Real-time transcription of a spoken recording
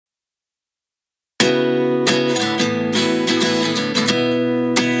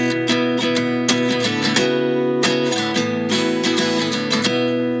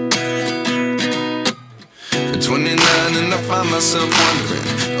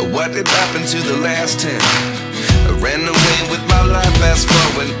What did happen to the last 10? I ran away with my life, fast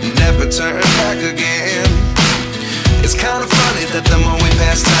forward, never turn back again. It's kind of funny that the more we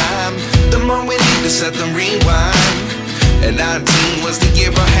pass time, the more we need to set them rewind. And 19 was the year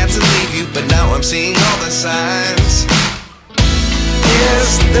I had to leave you, but now I'm seeing all the signs.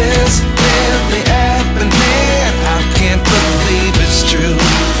 Is this really happening? I can't believe it's true.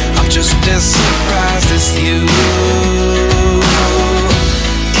 I'm just as surprised as you.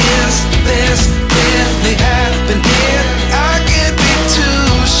 Is this really happening? I can't be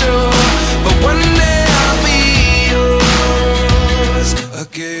too sure, but one day I'll be yours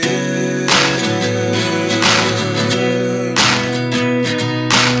again.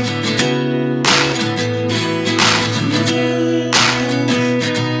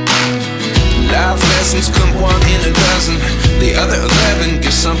 Life lessons come one in a dozen. The other 11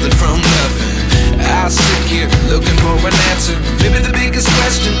 get something from nothing. I sit here looking for an answer. Maybe the biggest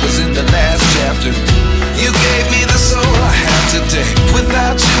question was in the last chapter. You gave me the soul I have today.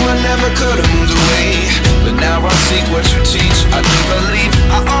 Without you I never could have moved away. But now I see what you teach. I do believe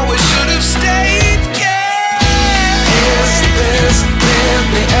I always should have stayed. Yeah. Is this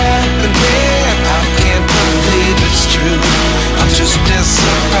really happening? I can't believe it's true. I'm just as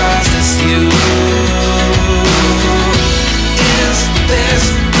surprised as you. Is this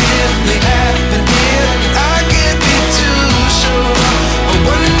really happening? I can't be too sure, but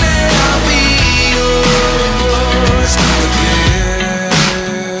one day I'll be yours again.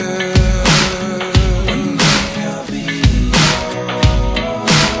 One day I'll be yours.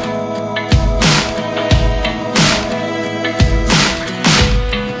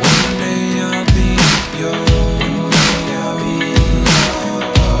 One day I'll be yours. One day I'll be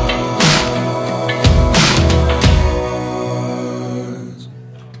yours.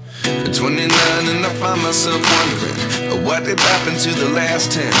 At 29 and I find myself wondering, what did happen to the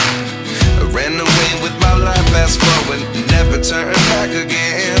last 10? I ran away with my life, fast forward, never turn back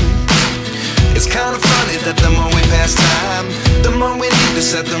again. It's kind of funny that the more we pass time, the more we need to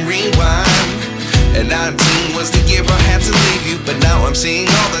set them rewind. And 19 was the year I had to leave you, but now I'm seeing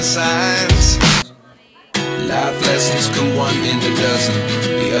all the signs. Life lessons come one in a dozen.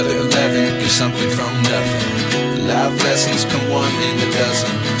 The other 11 get something from nothing. Life lessons come one in a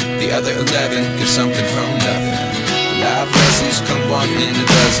dozen. The other 11 get something from nothing. Life lessons come one in a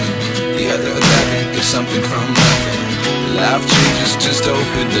dozen. The other 11 get something from nothing. Life changes, just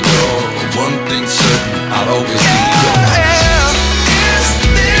open the door. One thing's certain, I'll always be yours.